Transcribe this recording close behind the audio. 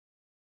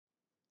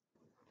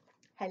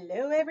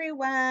Hello,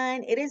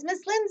 everyone. It is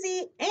Miss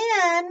Lindsey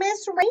and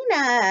Miss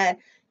Reyna,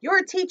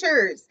 your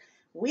teachers.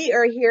 We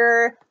are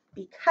here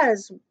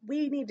because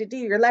we need to do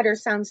your letter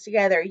sounds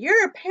together.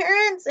 Your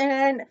parents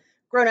and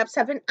grown-ups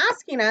have been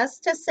asking us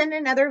to send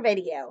another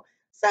video.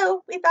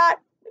 So we thought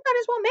we might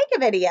as well make a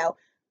video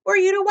for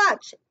you to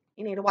watch.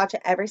 You need to watch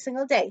it every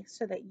single day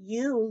so that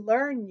you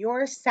learn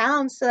your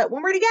sounds so that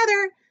when we're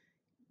together,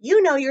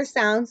 you know your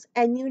sounds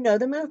and you know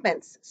the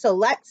movements. So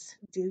let's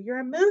do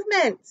your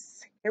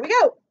movements. Here we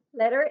go.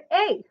 Letter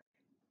A.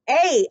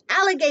 A,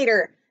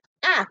 alligator.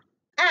 Ah,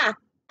 ah,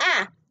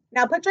 ah.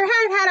 Now put your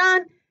hard hat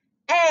on.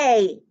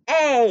 A.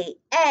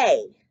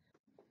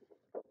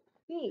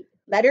 B.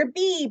 Letter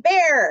B,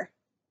 bear.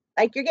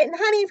 Like you're getting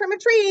honey from a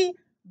tree.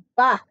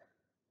 Ba.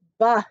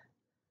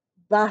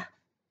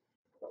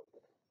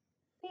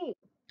 C.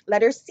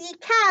 Letter C,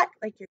 cat.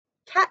 Like your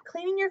cat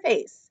cleaning your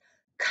face.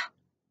 Ka.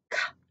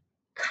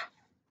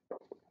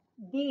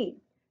 D.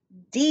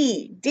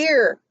 D,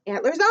 deer.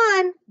 Antlers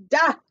on.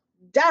 Da.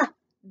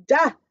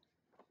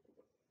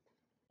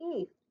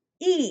 E.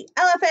 E,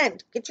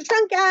 elephant. Get your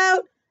trunk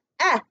out.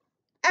 Ah.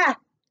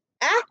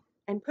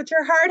 And put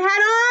your hard hat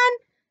on.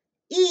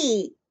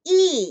 E.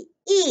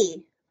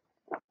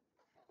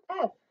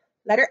 F.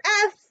 Letter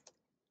F.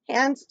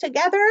 Hands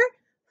together.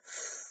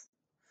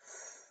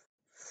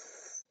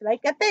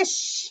 Like a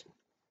fish.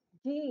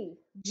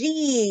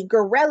 G.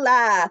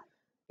 Gorilla.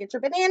 Get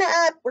your banana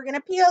up. We're going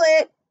to peel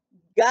it.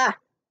 Ga.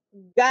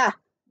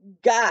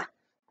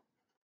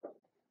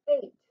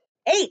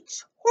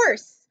 H.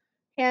 Horse.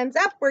 Hands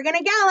up. We're going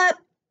to gallop.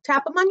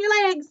 Tap them on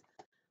your legs.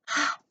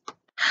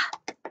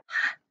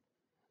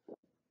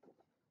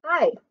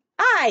 I.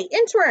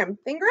 Inchworm.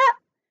 Finger up.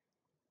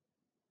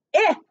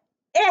 Eh.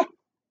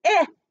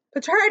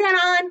 Put your hard hat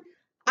on.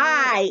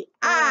 I.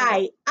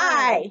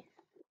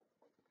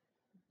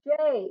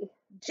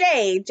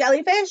 J.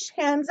 Jellyfish.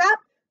 Hands up.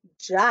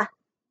 Ja.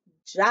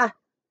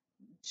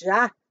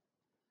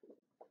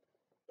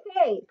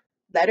 K.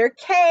 Letter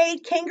K.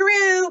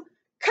 Kangaroo.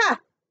 Ka.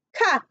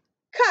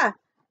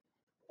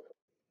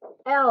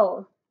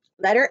 L.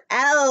 Letter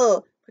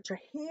L. Put your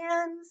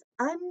hands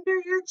under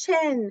your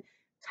chin.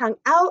 Tongue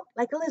out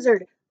like a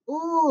lizard.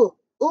 Ooh.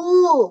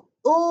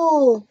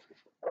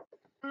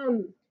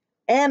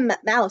 M.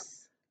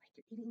 Mouse.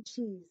 Like you're eating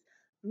cheese.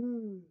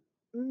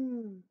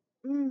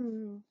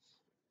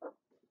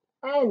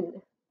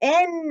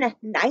 N.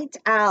 Night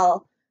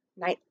owl.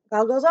 Night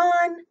goggles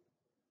on.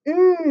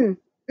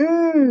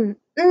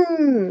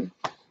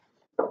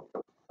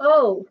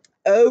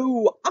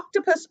 O.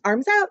 Octopus.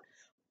 Arms out.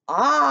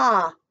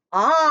 Ah.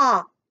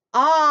 Hard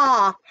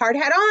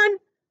hat on.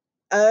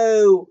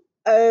 O.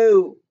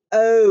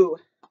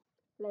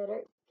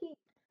 Letter P.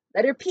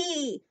 Letter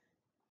P.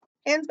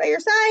 Hands by your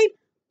side.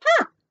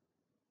 Pa.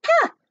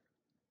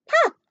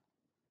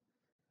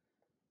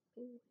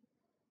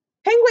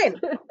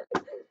 Penguin.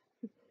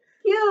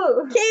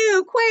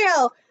 Q.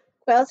 Quail.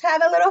 Quails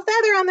have a little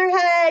feather on their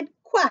head.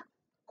 Quack.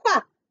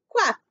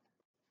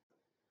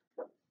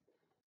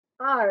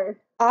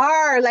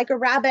 R. Like a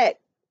rabbit.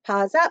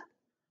 Paws up.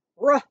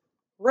 Ruh.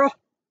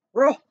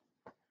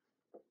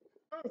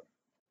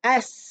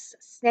 S.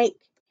 Snake.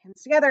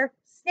 Hands together.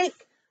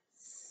 Snake.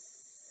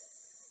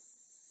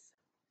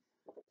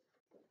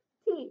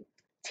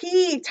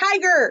 T.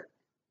 Tiger.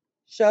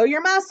 Show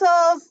your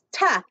muscles.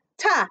 Ta.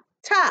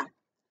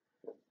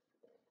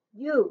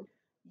 U.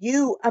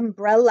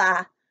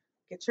 Umbrella.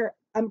 Get your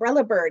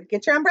umbrella bird.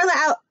 Get your umbrella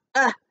out.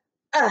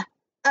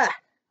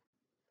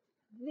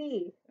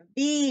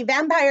 V.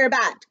 Vampire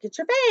bat. Get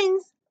your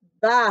fangs.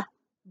 Ba.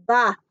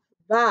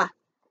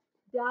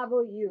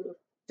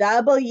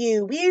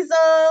 W.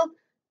 Weasel.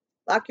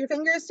 Lock your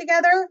fingers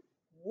together.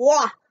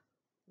 Wah.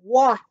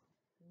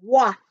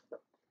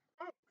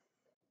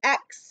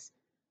 X.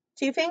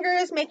 Two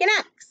fingers make an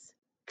X.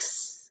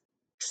 X.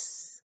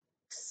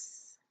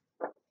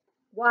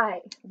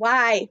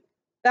 Y.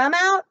 Thumb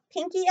out,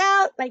 pinky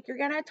out, like you're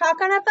going to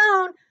talk on a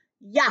phone.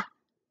 Yeah.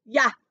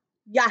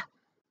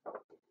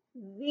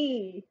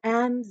 Z.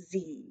 And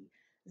Z.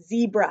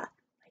 Zebra.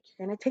 Like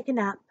you're going to take a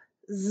nap.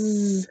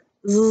 Z.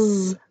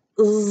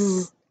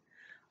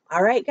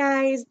 All right,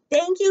 guys.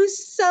 Thank you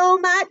so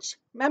much.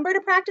 Remember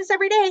to practice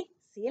every day.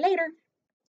 See you later.